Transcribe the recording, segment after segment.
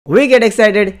We get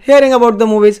excited hearing about the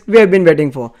movies we have been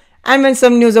waiting for. And when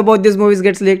some news about these movies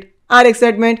gets leaked, our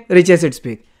excitement reaches its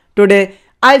peak. Today,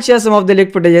 I'll share some of the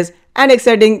leaked footages and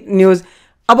exciting news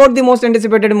about the most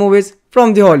anticipated movies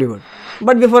from the Hollywood.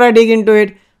 But before I dig into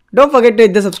it, don't forget to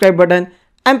hit the subscribe button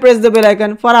and press the bell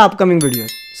icon for our upcoming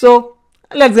videos. So,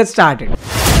 let's get started.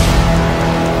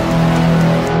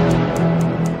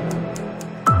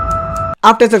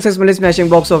 After successfully smashing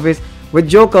box office with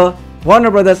Joker,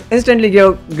 Warner Brothers instantly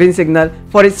gave green signal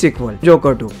for its sequel,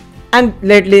 Joker 2. And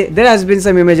lately, there has been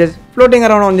some images floating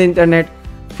around on the internet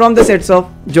from the sets of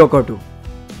Joker 2.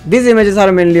 These images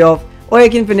are mainly of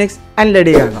Joaquin Phoenix and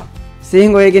Lady Gaga.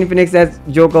 Seeing Joaquin Phoenix as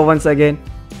Joker once again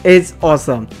is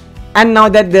awesome. And now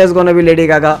that there's gonna be Lady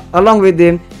Gaga along with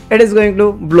him, it is going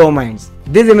to blow minds.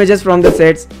 These images from the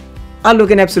sets are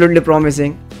looking absolutely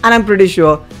promising, and I'm pretty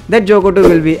sure that Joker 2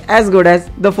 will be as good as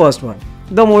the first one.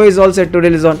 The movie is all set to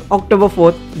release on October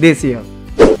 4th this year.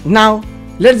 Now,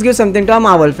 let's give something to our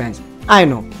Marvel fans. I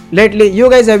know, lately you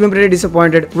guys have been pretty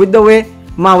disappointed with the way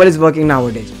Marvel is working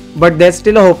nowadays. But there's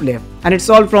still a hope left, and it's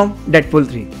all from Deadpool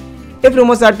 3. If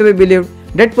rumors are to be believed,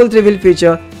 Deadpool 3 will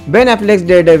feature Ben Affleck's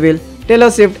Daredevil,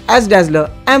 Taylor Swift as Dazzler,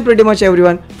 and pretty much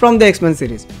everyone from the X-Men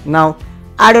series. Now,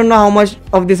 I don't know how much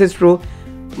of this is true,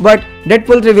 but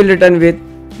Deadpool 3 will return with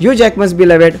Hugh Jackman's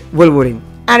beloved Wolverine,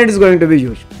 and it is going to be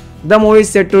huge. The movie is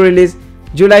set to release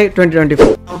July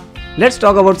 2024. Now, let's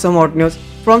talk about some hot news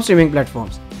from streaming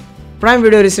platforms. Prime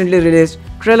Video recently released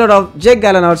trailer of Jake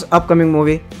Gyllenhaal's upcoming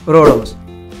movie Roadhouse.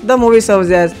 The movie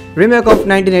serves as remake of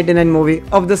 1989 movie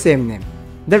of the same name.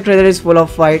 The trailer is full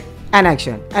of fight and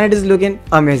action, and it is looking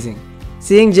amazing.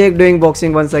 Seeing Jake doing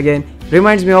boxing once again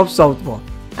reminds me of Southpaw,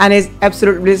 and is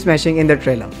absolutely smashing in the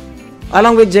trailer.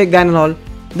 Along with Jake Gyllenhaal,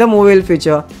 the movie will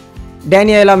feature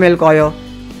Daniela Melchior,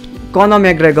 Conor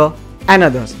McGregor, and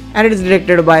others, and it is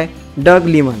directed by Doug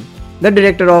Liman, the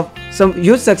director of some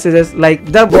huge successes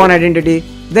like The Bourne Identity,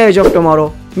 The Edge of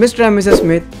Tomorrow, Mr. and Mrs.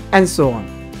 Smith, and so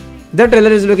on. The trailer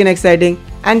is looking exciting,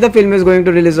 and the film is going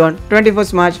to release on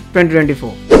 21st March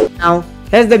 2024. Now,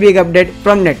 here's the big update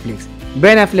from Netflix.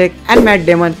 Ben Affleck and Matt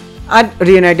Damon are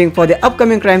reuniting for the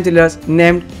upcoming crime thrillers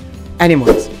named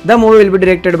Animals. The movie will be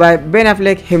directed by Ben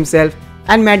Affleck himself,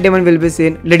 and Matt Damon will be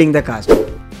seen leading the cast.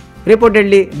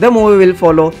 Reportedly, the movie will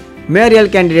follow mayoral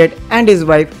candidate and his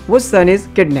wife whose son is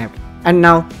kidnapped, and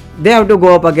now they have to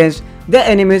go up against their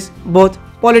enemies, both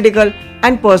political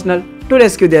and personal, to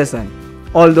rescue their son.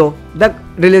 Although the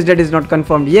release date is not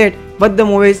confirmed yet, but the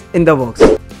movie is in the works.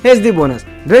 Here's the bonus.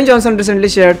 Dwayne Johnson recently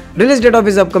shared release date of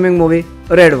his upcoming movie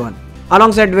Red One.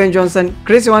 Alongside Dwayne Johnson,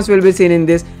 Chris Evans will be seen in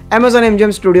this Amazon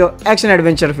MGM Studio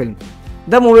action-adventure film.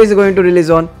 The movie is going to release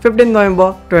on 15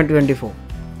 November 2024.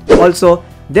 Also,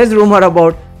 there's rumor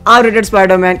about R-rated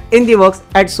Spider-Man in the works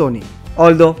at Sony.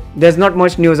 Although there's not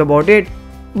much news about it,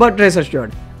 but rest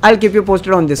assured, I'll keep you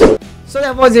posted on this one. So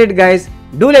that was it, guys.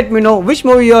 Do let me know which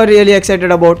movie you are really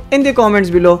excited about in the comments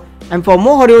below, and for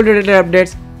more Hollywood related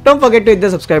updates, don't forget to hit the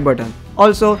subscribe button.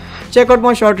 Also, check out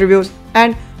more short reviews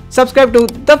and subscribe to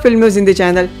the Film News in the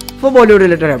channel for Bollywood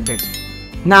related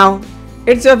updates. Now,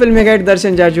 it's your filmmaker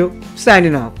Darshan Jaju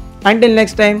signing off. Until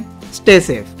next time, stay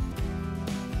safe.